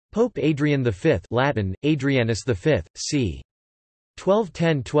Pope Adrian V Latin, Adrianus V, c.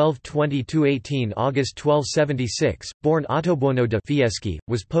 1210–1222–18 August 1276, born Ottobuono de' Fieschi,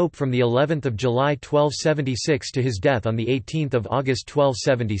 was pope from the 11th of July 1276 to his death on the 18th of August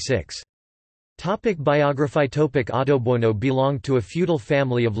 1276. Biography. Ottobuono belonged to a feudal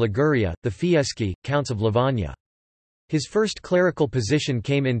family of Liguria, the Fieschi, Counts of Lavagna. His first clerical position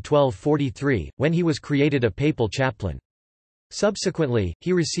came in 1243, when he was created a papal chaplain. Subsequently,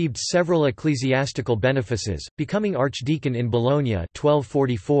 he received several ecclesiastical benefices, becoming archdeacon in Bologna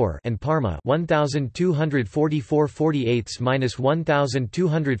 1244 and Parma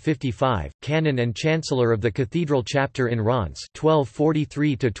 1244–1255, canon and chancellor of the cathedral chapter in Reims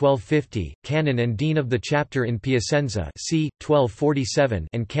 1243–1250, canon and dean of the chapter in Piacenza c. 1247,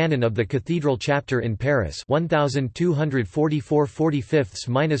 and canon of the cathedral chapter in Paris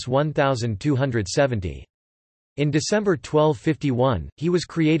 1244–45–1270. In December 1251, he was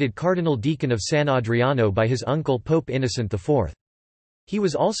created Cardinal Deacon of San Adriano by his uncle Pope Innocent IV. He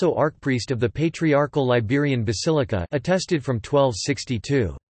was also archpriest of the Patriarchal Liberian Basilica, attested from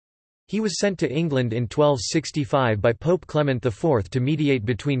 1262. He was sent to England in 1265 by Pope Clement IV to mediate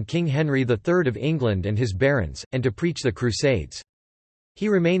between King Henry III of England and his barons, and to preach the Crusades. He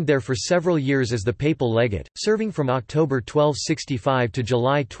remained there for several years as the papal legate, serving from October 1265 to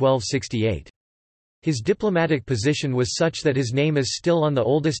July 1268. His diplomatic position was such that his name is still on the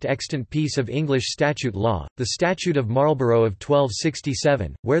oldest extant piece of English statute law, the Statute of Marlborough of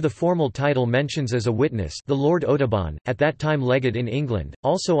 1267, where the formal title mentions as a witness the Lord Audubon, at that time legate in England.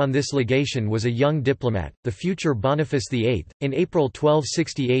 Also on this legation was a young diplomat, the future Boniface VIII. In April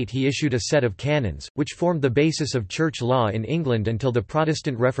 1268 he issued a set of canons, which formed the basis of church law in England until the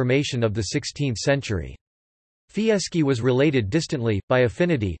Protestant Reformation of the 16th century. Fieschi was related distantly, by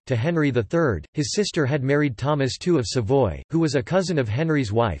affinity, to Henry III. His sister had married Thomas II of Savoy, who was a cousin of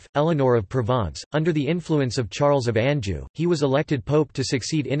Henry's wife, Eleanor of Provence. Under the influence of Charles of Anjou, he was elected pope to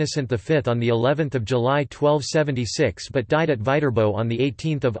succeed Innocent V on the 11th of July 1276 but died at Viterbo on the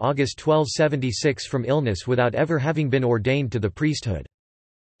 18th of August 1276 from illness without ever having been ordained to the priesthood.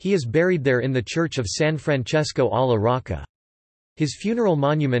 He is buried there in the church of San Francesco alla Rocca. His funeral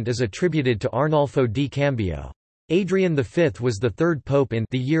monument is attributed to Arnolfo di Cambio. Adrian V was the third pope in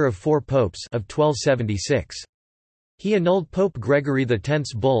the year of four popes of 1276. He annulled Pope Gregory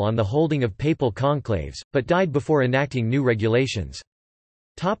X's bull on the holding of papal conclaves, but died before enacting new regulations.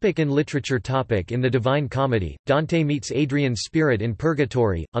 In literature. In the Divine Comedy, Dante meets Adrian's spirit in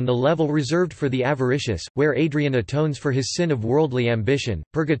purgatory, on the level reserved for the avaricious, where Adrian atones for his sin of worldly ambition.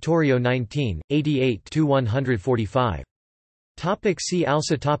 Purgatorio 19, 88–145. See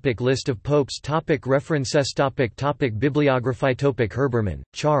also. List of popes. References. Bibliography. Herbermann,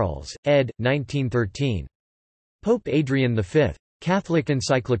 Charles, ed. 1913. Pope Adrian V. Catholic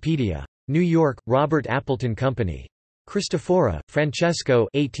Encyclopedia. New York, Robert Appleton Company. Cristofora, Francesco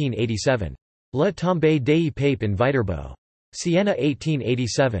 1887. La tombe dei Pape in Viterbo. Siena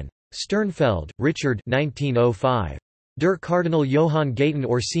 1887. Sternfeld, Richard 1905. Der Cardinal Johann Gaetan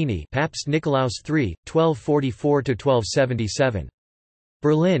Orsini Papst Nikolaus III, 1244–1277.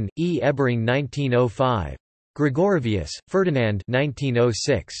 Berlin, E. Ebering 1905. Gregorovius, Ferdinand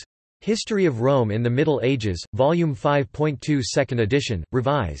 1906. History of Rome in the Middle Ages, Volume 5.2 2nd edition,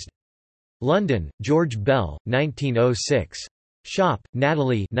 revised. London, George Bell, 1906. Schopp,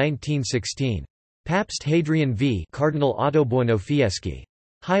 Natalie 1916. Papst Hadrian V Cardinal Ottobuono Fieschi.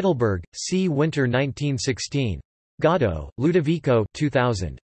 Heidelberg, C. Winter 1916. Gatto, Ludovico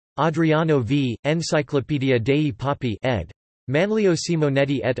 2000. Adriano V. Enciclopedia dei Papi ed. Manlio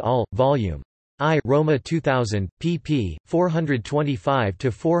Simonetti et al., Vol. I. Roma 2000, pp.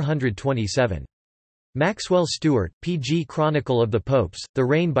 425–427. Maxwell Stewart, P.G. Chronicle of the Popes, the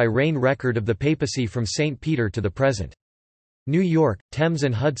reign-by-reign record of the papacy from St. Peter to the present. New York, Thames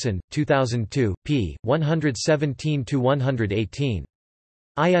and Hudson, 2002, p. 117–118.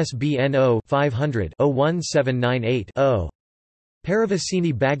 ISBN 0-500-01798-0.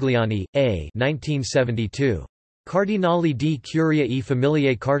 Paravicini Bagliani, A. 1972. Cardinali di Curia e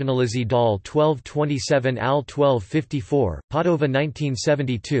Famiglie Cardinalizzi dal 1227 al 1254, Padova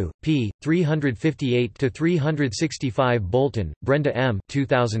 1972, p. 358–365 Bolton, Brenda M.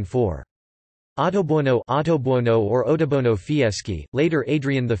 2004. Ottobuono or Otobuono Fieschi, later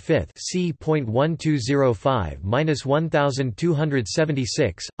Adrian V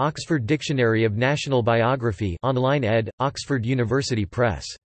c.1205–1276, Oxford Dictionary of National Biography online ed., Oxford University Press.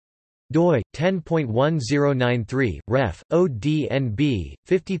 doi 10.1093 ref ODNB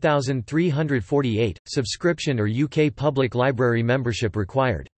 50348 subscription or UK Public Library membership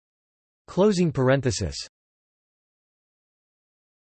required. Closing parenthesis.